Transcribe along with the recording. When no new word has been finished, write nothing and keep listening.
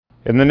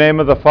In the name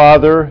of the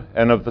Father,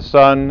 and of the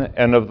Son,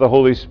 and of the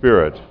Holy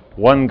Spirit,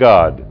 one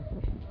God.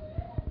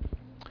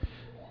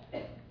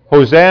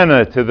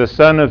 Hosanna to the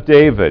Son of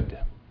David.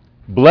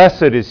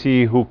 Blessed is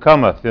he who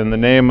cometh in the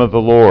name of the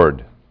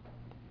Lord.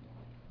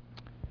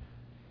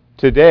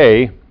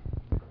 Today,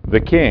 the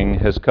King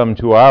has come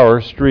to our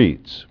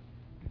streets.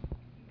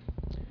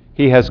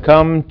 He has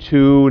come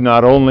to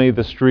not only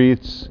the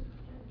streets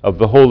of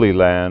the Holy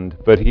Land,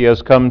 but he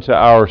has come to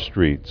our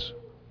streets.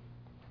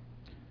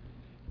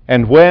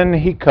 And when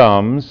he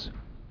comes,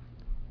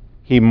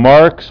 he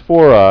marks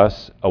for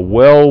us a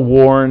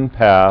well-worn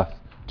path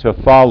to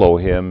follow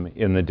him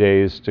in the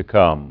days to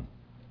come.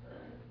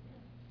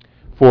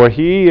 For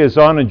he is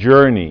on a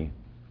journey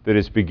that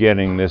is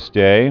beginning this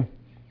day.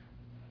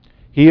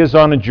 He is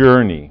on a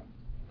journey,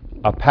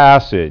 a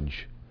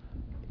passage,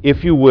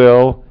 if you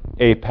will,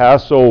 a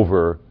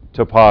Passover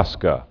to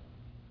Pascha.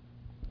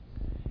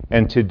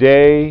 And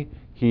today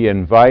he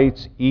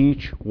invites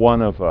each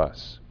one of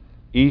us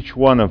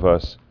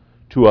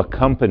to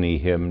accompany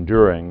him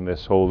during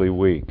this Holy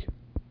Week.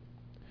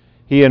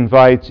 He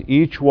invites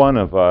each one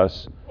of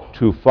us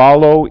to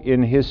follow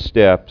in his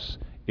steps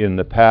in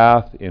the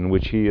path in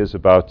which he is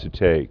about to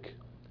take,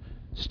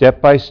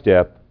 step by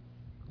step,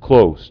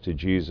 close to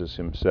Jesus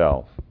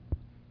himself.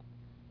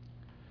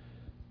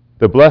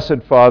 The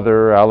Blessed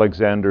Father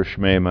Alexander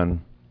Schmemann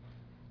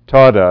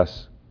taught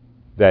us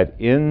that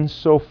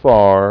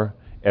insofar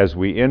as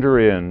we enter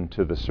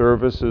into the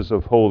services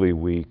of Holy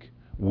Week,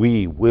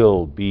 we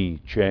will be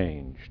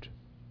changed.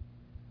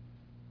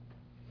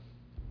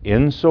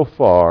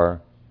 Insofar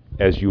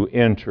as you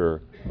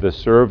enter the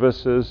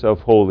services of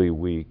Holy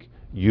Week,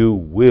 you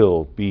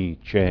will be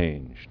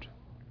changed.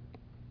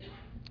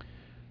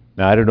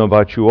 Now, I don't know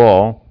about you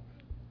all,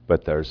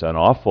 but there's an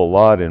awful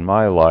lot in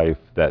my life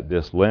that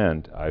this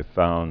Lent I've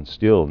found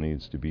still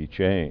needs to be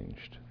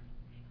changed.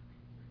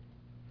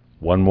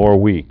 One more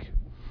week,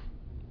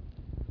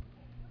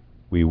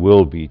 we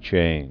will be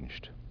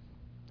changed.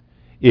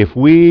 If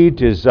we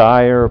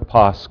desire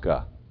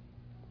Pascha,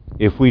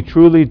 if we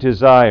truly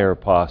desire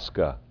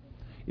Pascha,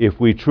 if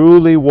we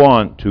truly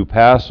want to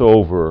pass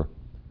over,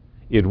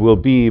 it will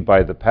be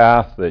by the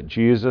path that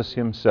Jesus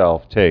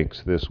himself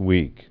takes this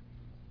week.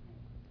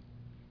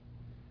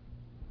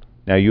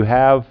 Now you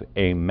have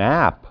a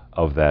map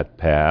of that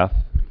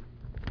path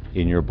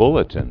in your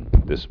bulletin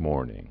this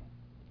morning.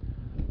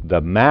 The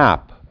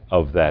map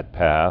of that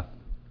path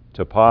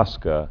to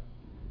Pascha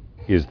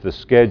is the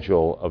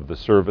schedule of the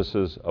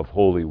services of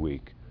Holy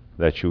Week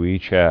that you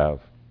each have.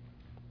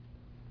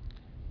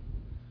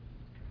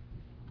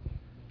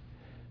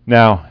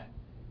 Now,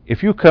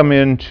 if you come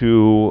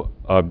into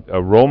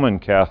a Roman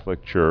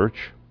Catholic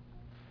church,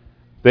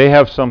 they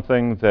have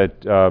something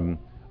that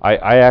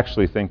I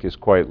actually think is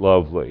quite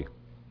lovely.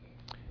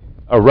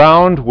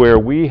 Around where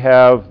we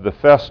have the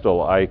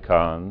festal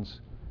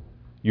icons,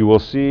 you will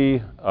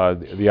see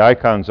the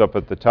icons up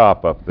at the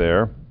top up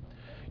there.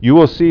 You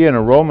will see in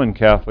a Roman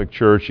Catholic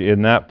church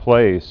in that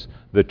place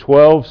the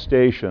 12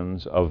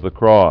 stations of the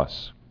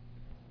cross.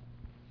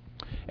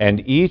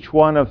 And each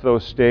one of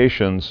those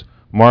stations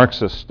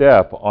marks a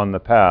step on the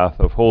path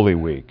of Holy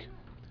Week.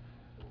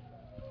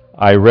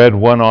 I read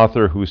one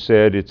author who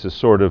said it's a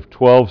sort of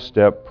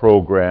 12-step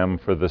program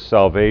for the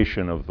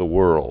salvation of the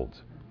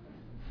world.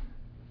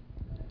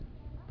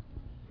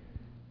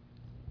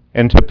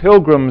 And to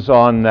pilgrims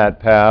on that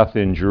path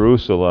in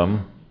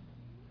Jerusalem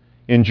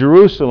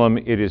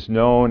it is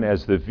known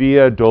as the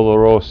Via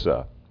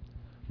Dolorosa,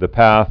 the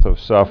path of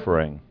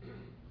suffering.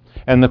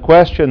 And the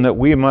question that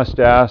we must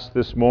ask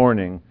this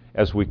morning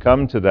as we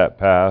come to that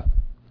path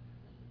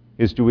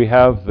is, do we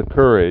have the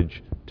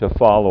courage to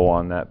follow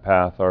on that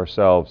path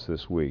ourselves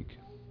this week?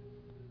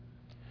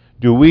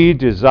 Do we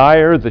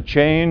desire the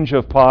change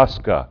of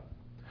Pascha?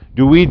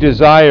 Do we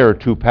desire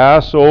to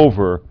pass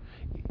over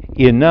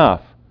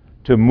enough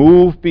to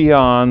move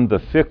beyond the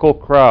fickle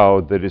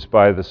crowd that is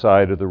by the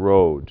side of the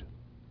road?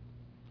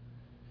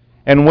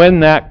 And when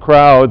that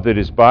crowd that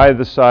is by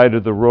the side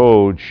of the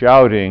road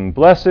shouting,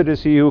 "Blessed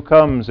is he who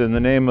comes in the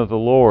name of the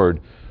Lord,"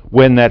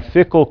 when that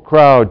fickle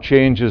crowd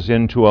changes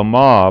into a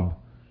mob,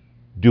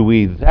 do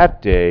we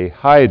that day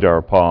hide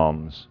our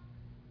palms?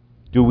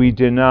 Do we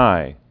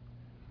deny?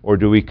 Or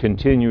do we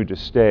continue to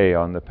stay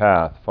on the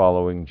path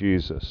following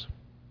Jesus?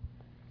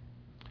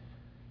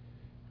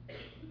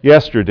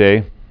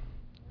 Yesterday,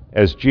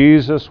 as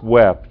Jesus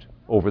wept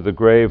over the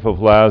grave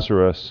of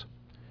Lazarus,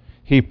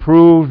 he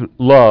proved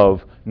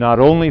love not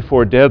only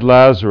for dead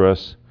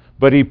Lazarus,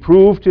 but he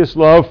proved his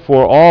love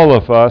for all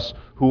of us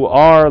who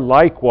are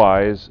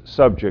likewise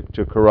subject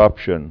to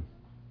corruption.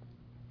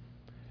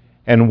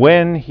 And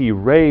when he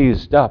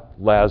raised up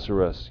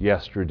Lazarus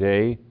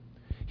yesterday,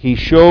 he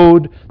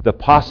showed the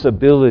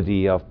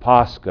possibility of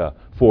Pascha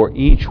for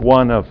each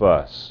one of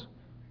us.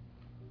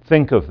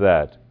 Think of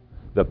that,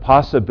 the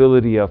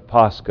possibility of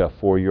Pascha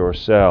for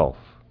yourself.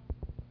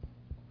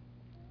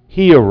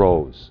 He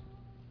arose,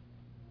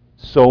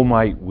 so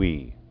might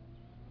we.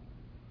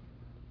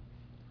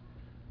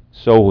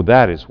 So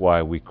that is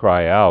why we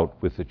cry out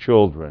with the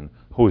children,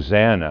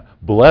 Hosanna,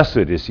 blessed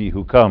is he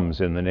who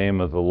comes in the name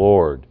of the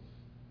Lord,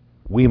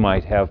 we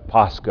might have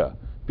Pascha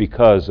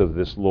because of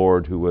this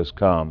Lord who has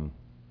come.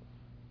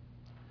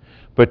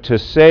 But to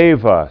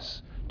save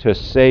us,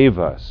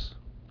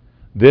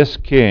 this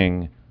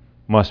King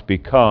must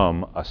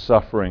become a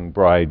suffering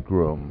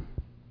bridegroom.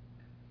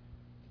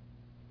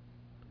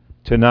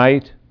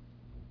 Tonight,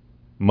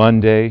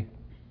 Monday,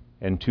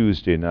 and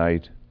Tuesday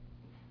night,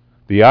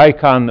 the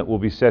icon that will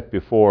be set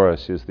before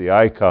us is the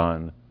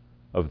icon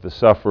of the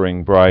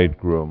suffering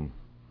bridegroom.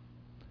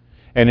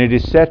 And it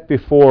is set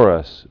before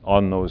us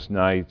on those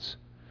nights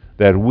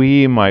that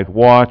we might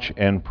watch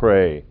and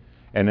pray.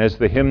 And as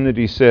the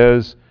hymnody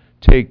says,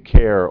 take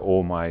care,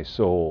 O my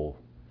soul.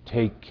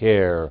 Take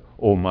care,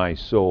 O my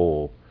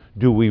soul.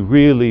 Do we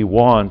really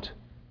want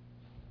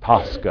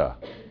Pascha?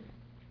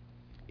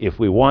 If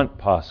we want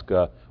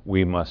Pascha,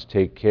 we must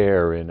take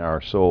care in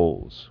our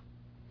souls.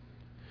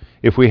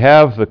 If we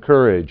have the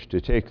courage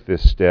to take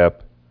this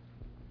step,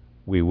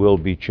 we will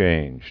be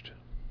changed.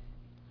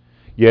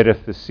 Yet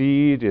if the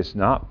seed is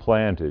not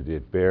planted,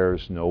 it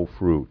bears no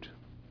fruit.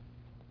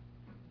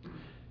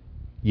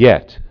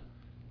 Yet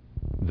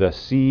the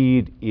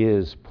seed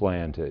is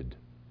planted.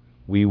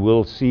 We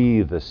will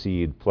see the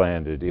seed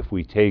planted if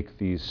we take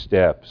these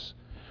steps.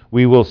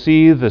 We will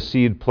see the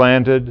seed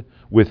planted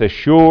with a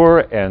sure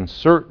and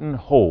certain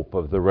hope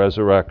of the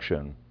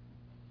resurrection.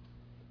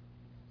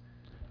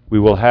 We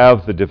will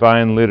have the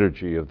divine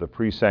liturgy of the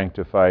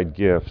pre-sanctified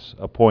gifts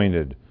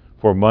appointed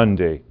for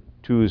Monday,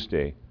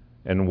 Tuesday,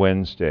 and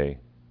Wednesday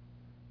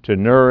to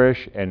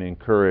nourish and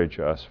encourage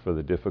us for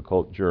the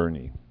difficult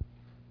journey.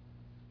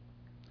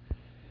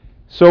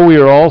 So we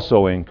are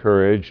also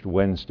encouraged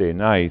Wednesday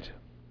night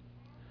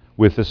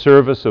with the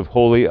service of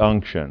Holy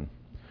Unction,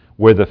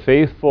 where the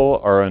faithful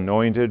are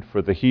anointed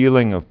for the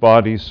healing of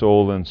body,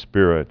 soul, and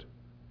spirit.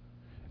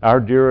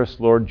 Our dearest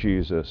Lord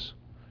Jesus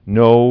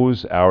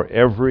knows our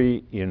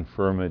every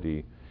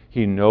infirmity.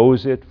 He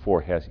knows it,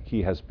 for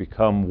he has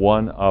become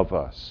one of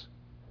us.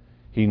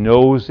 He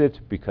knows it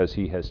because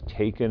he has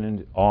taken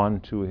it on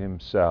to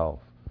himself.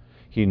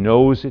 He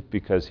knows it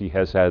because he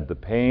has had the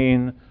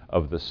pain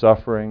of the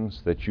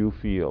sufferings that you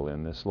feel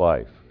in this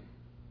life.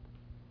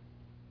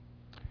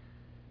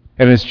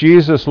 And as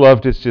Jesus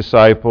loved his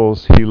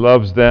disciples, he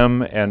loves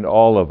them and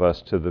all of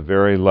us to the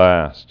very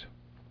last.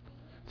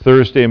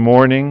 Thursday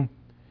morning,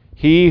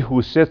 he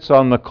who sits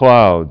on the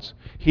clouds,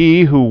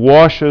 he who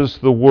washes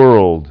the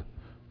world,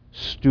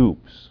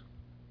 stoops.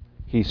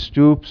 He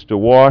stoops to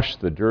wash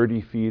the dirty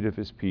feet of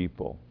his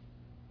people.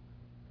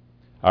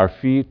 Our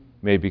feet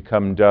may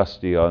become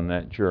dusty on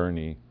that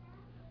journey,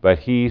 but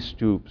he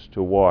stoops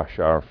to wash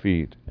our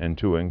feet and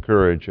to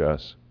encourage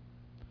us.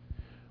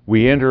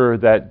 We enter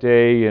that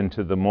day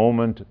into the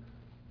moment,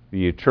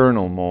 the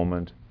eternal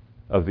moment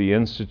of the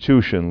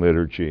institution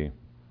liturgy,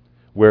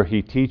 where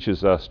he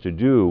teaches us to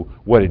do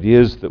what it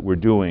is that we're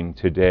doing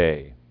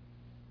today,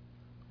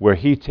 where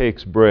he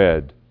takes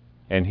bread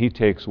and he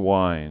takes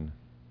wine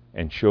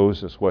and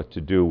shows us what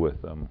to do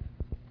with them.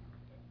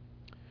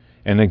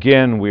 And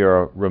again, we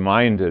are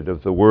reminded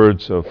of the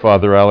words of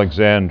Father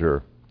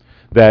Alexander,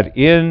 that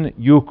in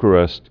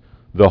Eucharist,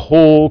 the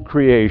whole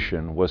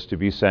creation was to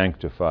be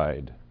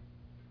sanctified.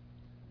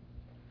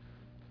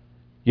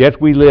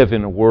 Yet we live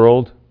in a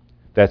world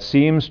that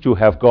seems to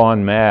have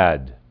gone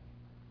mad.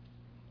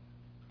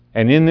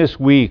 And in this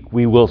week,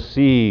 we will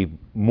see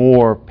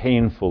more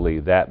painfully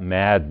that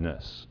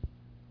madness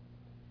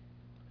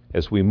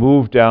as we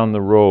move down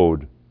the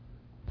road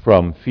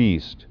from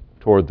feast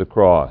toward the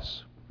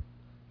cross.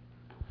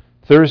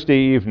 Thursday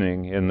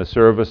evening, in the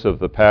service of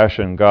the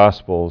Passion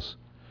Gospels,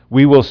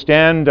 we will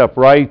stand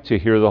upright to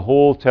hear the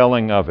whole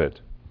telling of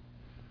it.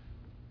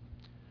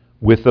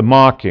 With the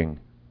mocking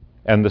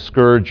and the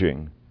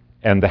scourging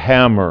and the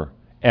hammer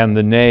and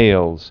the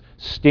nails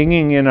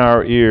stinging in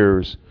our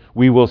ears,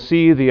 we will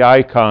see the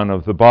icon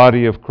of the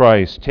body of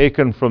Christ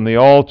taken from the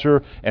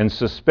altar and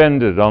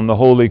suspended on the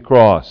holy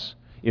cross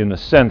in the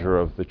center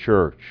of the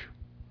church.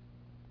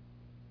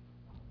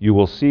 You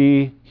will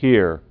see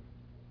here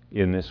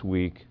in this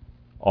week,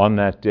 on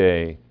that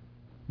day,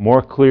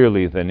 more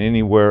clearly than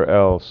anywhere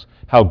else,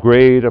 how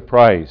great a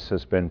price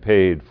has been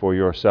paid for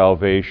your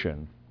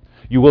salvation.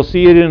 You will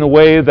see it in a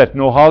way that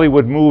no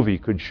Hollywood movie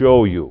could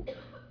show you,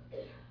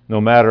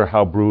 no matter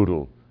how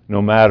brutal,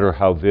 no matter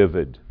how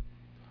vivid.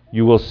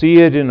 You will see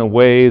it in a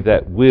way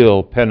that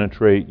will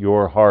penetrate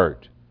your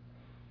heart.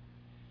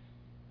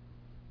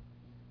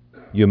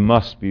 You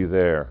must be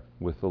there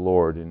with the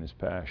Lord in his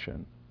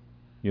passion.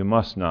 You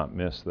must not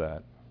miss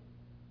that.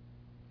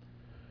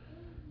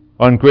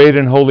 On Great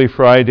and Holy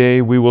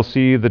Friday, we will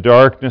see the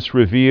darkness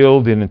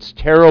revealed in its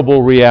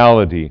terrible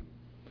reality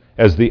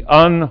as the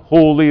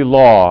unholy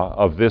law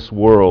of this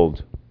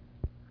world.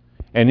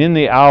 And in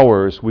the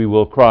hours we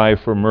will cry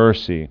for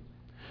mercy.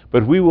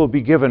 But we will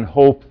be given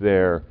hope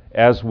there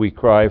as we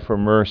cry for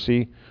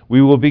mercy.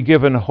 We will be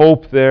given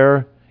hope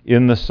there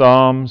in the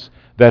Psalms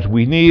that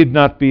we need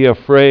not be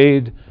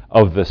afraid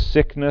of the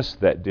sickness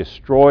that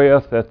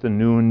destroyeth at the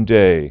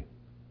noonday.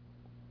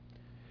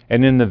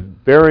 And in the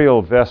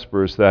burial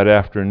vespers that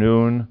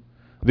afternoon,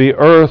 the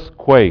earth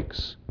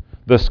quakes,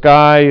 the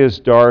sky is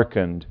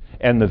darkened,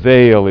 and the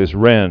veil is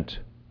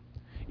rent.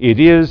 It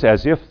is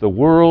as if the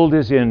world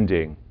is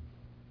ending.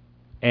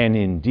 And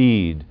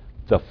indeed,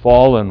 the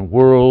fallen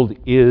world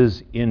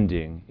is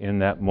ending in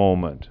that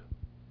moment.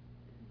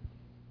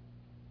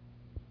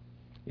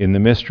 In the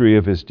mystery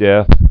of his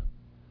death,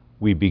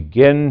 we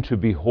begin to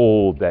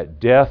behold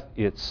that death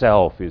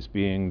itself is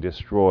being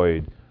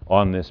destroyed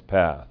on this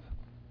path.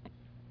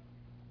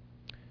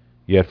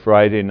 Yet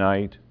Friday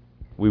night,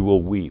 we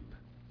will weep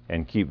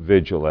and keep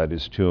vigil at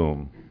his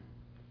tomb.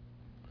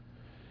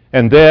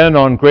 And then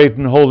on Great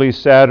and Holy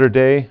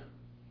Saturday,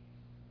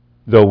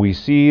 though we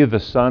see the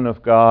Son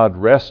of God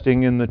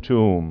resting in the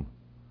tomb,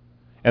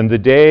 and the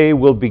day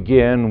will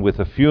begin with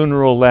a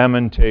funeral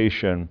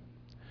lamentation,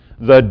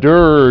 the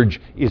dirge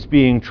is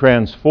being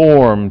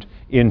transformed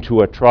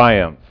into a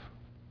triumph.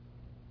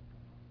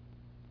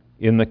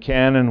 In the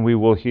canon we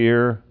will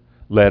hear,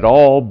 "Let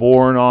all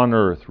born on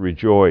earth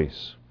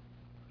rejoice."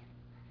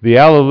 The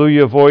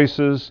Alleluia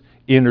voices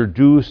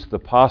introduce the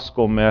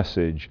Paschal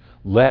message,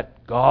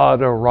 "Let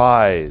God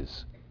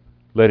arise,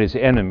 let his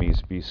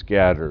enemies be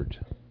scattered."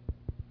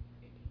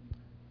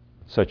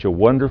 Such a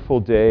wonderful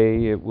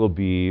day it will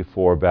be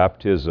for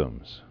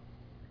baptisms.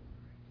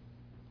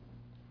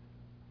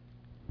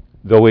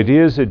 Though it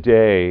is a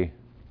day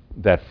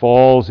that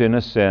falls in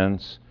a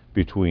sense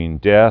between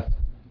death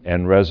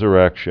and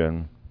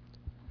resurrection,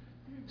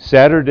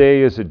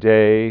 Saturday is a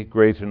day,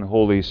 Great and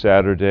Holy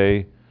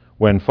Saturday,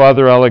 when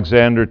Father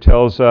Alexander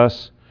tells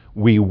us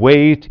we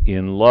wait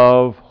in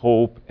love,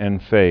 hope, and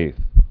faith.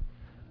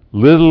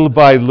 Little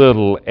by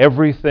little,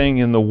 everything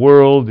in the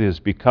world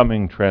is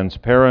becoming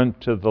transparent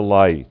to the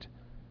light.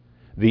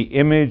 The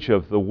image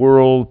of the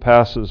world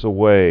passes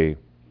away.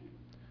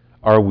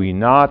 Are we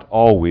not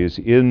always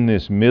in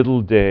this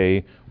middle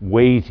day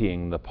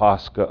waiting the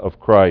Pascha of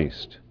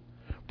Christ,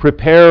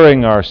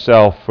 preparing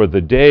ourselves for the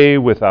day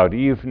without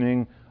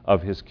evening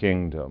of his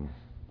kingdom?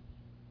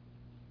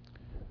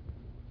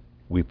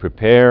 We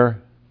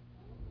prepare,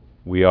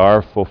 we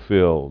are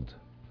fulfilled.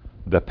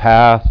 The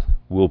path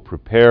will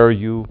prepare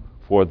you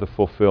for the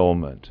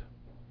fulfillment.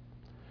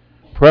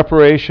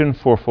 Preparation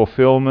for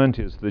fulfillment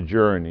is the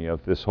journey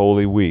of this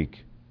Holy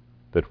Week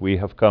that we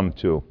have come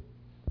to.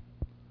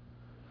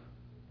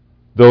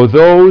 Though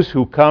those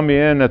who come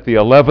in at the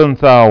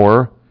 11th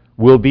hour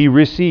will be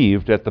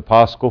received at the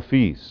Paschal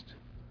Feast,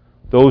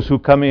 those who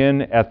come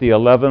in at the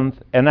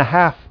 11th and a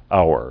half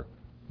hour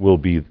will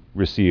be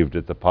received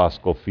at the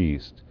Paschal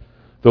Feast.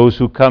 Those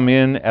who come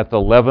in at the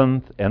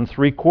 11th and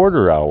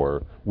 3/4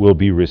 hour will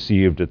be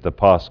received at the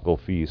Paschal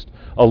Feast,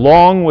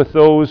 along with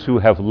those who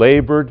have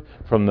labored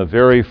from the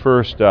very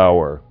first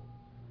hour.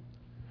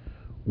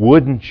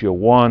 Wouldn't you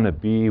want to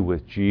be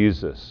with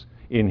Jesus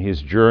in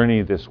his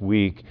journey this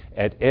week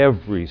at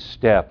every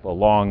step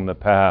along the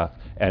path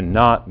and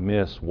not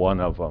miss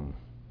one of them?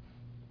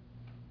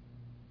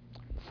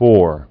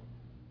 4.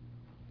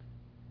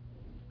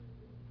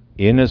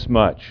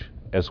 Inasmuch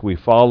as we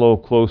follow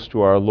close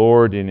to our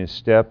Lord in his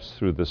steps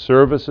through the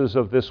services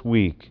of this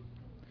week,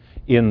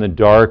 in the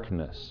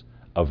darkness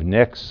of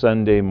next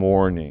Sunday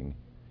morning,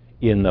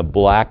 in the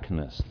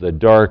blackness, the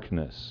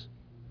darkness,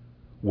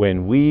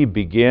 when we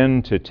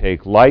begin to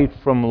take light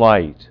from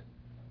light,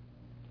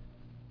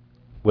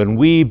 when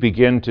we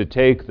begin to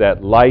take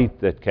that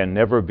light that can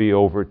never be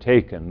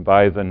overtaken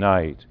by the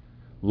night,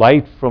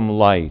 light from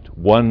light,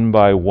 one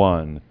by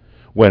one,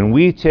 when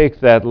we take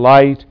that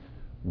light,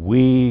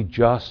 we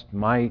just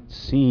might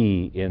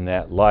see in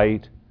that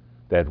light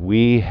that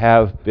we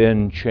have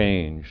been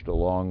changed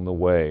along the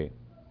way.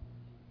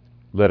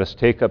 Let us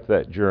take up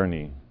that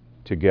journey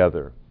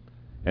together,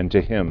 and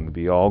to him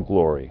be all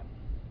glory.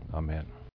 Amen.